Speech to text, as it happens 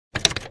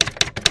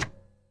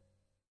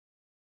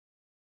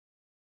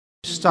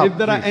stop. If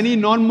there are any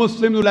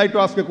non-Muslims who would like to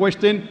ask a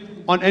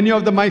question on any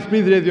of the mics,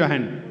 please raise your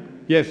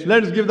hand. Yes,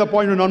 let's give the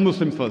point to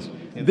non-Muslims first.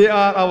 Yes. They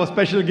are our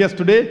special guests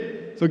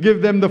today, so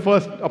give them the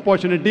first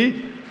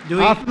opportunity.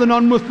 After the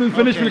non-Muslims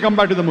finish, we'll come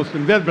back to the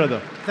Muslims. Yes,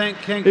 brother.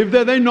 If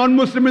there's any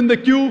non-Muslim in the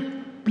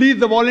queue, please,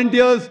 the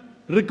volunteers,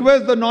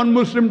 request the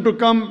non-Muslim to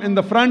come in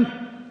the front.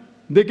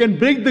 They can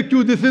break the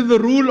queue. This is the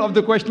rule of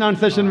the question and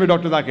answer session with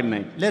Dr. Zakir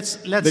Naik. Let's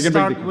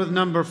start with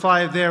number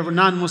 5 there,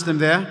 non-Muslim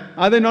there.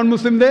 Are they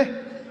non-Muslim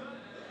there?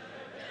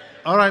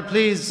 All right,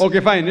 please. Okay,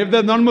 fine. If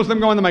there's non-Muslim,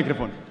 come on the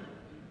microphone.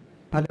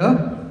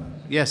 Hello?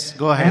 Yes,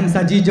 go ahead. I am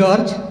Saji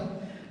George.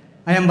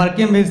 I am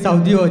working with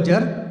Saudi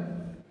Ojar.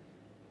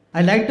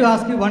 I'd like to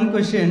ask you one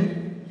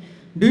question.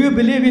 Do you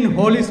believe in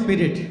Holy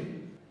Spirit?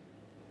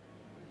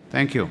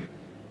 Thank you.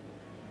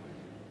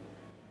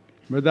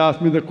 Brother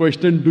asked me the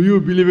question, do you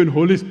believe in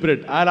Holy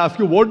Spirit? I'll ask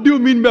you, what do you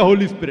mean by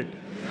Holy Spirit?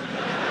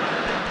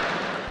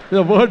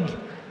 The word,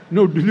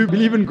 no, do you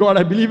believe in God?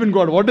 I believe in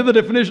God. What is the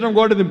definition of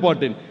God is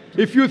important.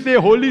 If you say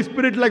Holy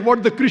Spirit like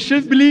what the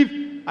Christians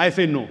believe, I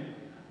say no.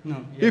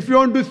 No. Yes. If you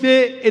want to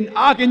say in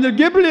Archangel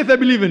Gabriel, yes, I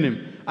believe in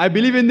him. I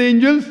believe in the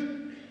angels.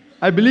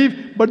 I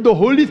believe, but the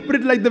Holy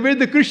Spirit like the way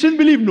the Christians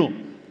believe, no.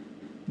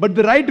 But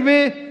the right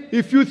way,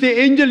 if you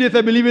say angel, yes,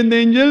 I believe in the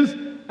angels.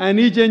 And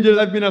each angel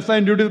has been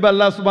assigned duties by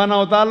Allah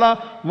subhanahu wa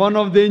ta'ala. One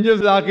of the angels,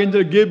 the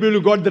Archangel Gabriel,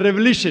 who got the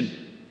revelation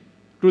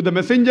to the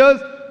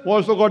messengers,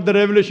 also got the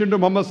revelation to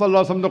Muhammad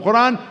sallallahu alaihi wasallam, the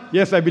Quran.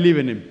 Yes, I believe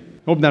in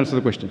him. Hope that answers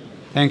the question.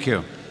 Thank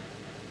you.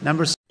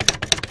 Number